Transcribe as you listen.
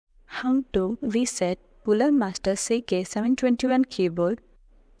how to reset Cooler Master Ck721 keyboard.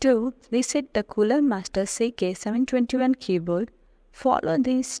 To reset the Cooler Master Ck721 keyboard, follow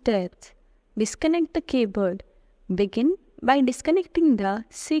these steps. Disconnect the keyboard. Begin by disconnecting the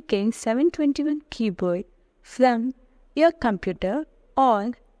Ck721 keyboard from your computer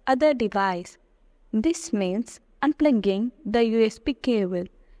or other device. This means unplugging the USB cable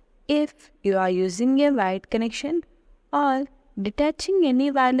if you are using a wired connection, or detaching any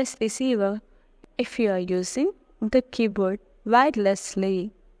wireless receiver if you are using the keyboard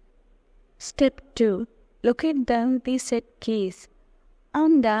wirelessly. Step 2. Locate the reset keys.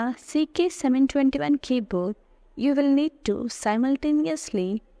 On the Ck721 keyboard, you will need to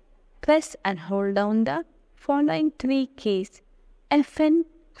simultaneously press and hold down the following three keys: FN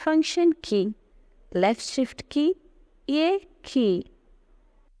function key, left shift key, A key.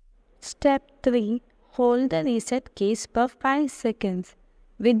 Step 3. Hold the reset keys for 5 seconds.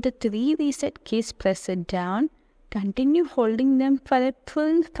 With the three reset keys pressed down, continue holding them for a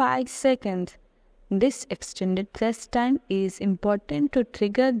full 5 seconds. This extended press time is important to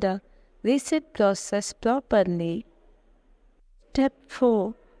trigger the reset process properly. Step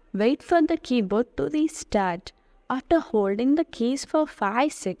 4. Wait for the keyboard to restart. After holding the keys for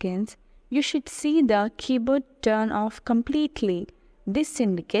 5 seconds, you should see the keyboard turn off completely. This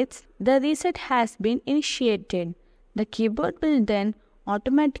indicates the reset has been initiated. The keyboard will then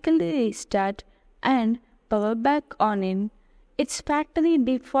automatically restart and power back on in its factory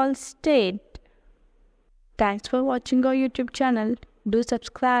default state. Thanks for watching our YouTube channel. Do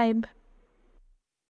subscribe.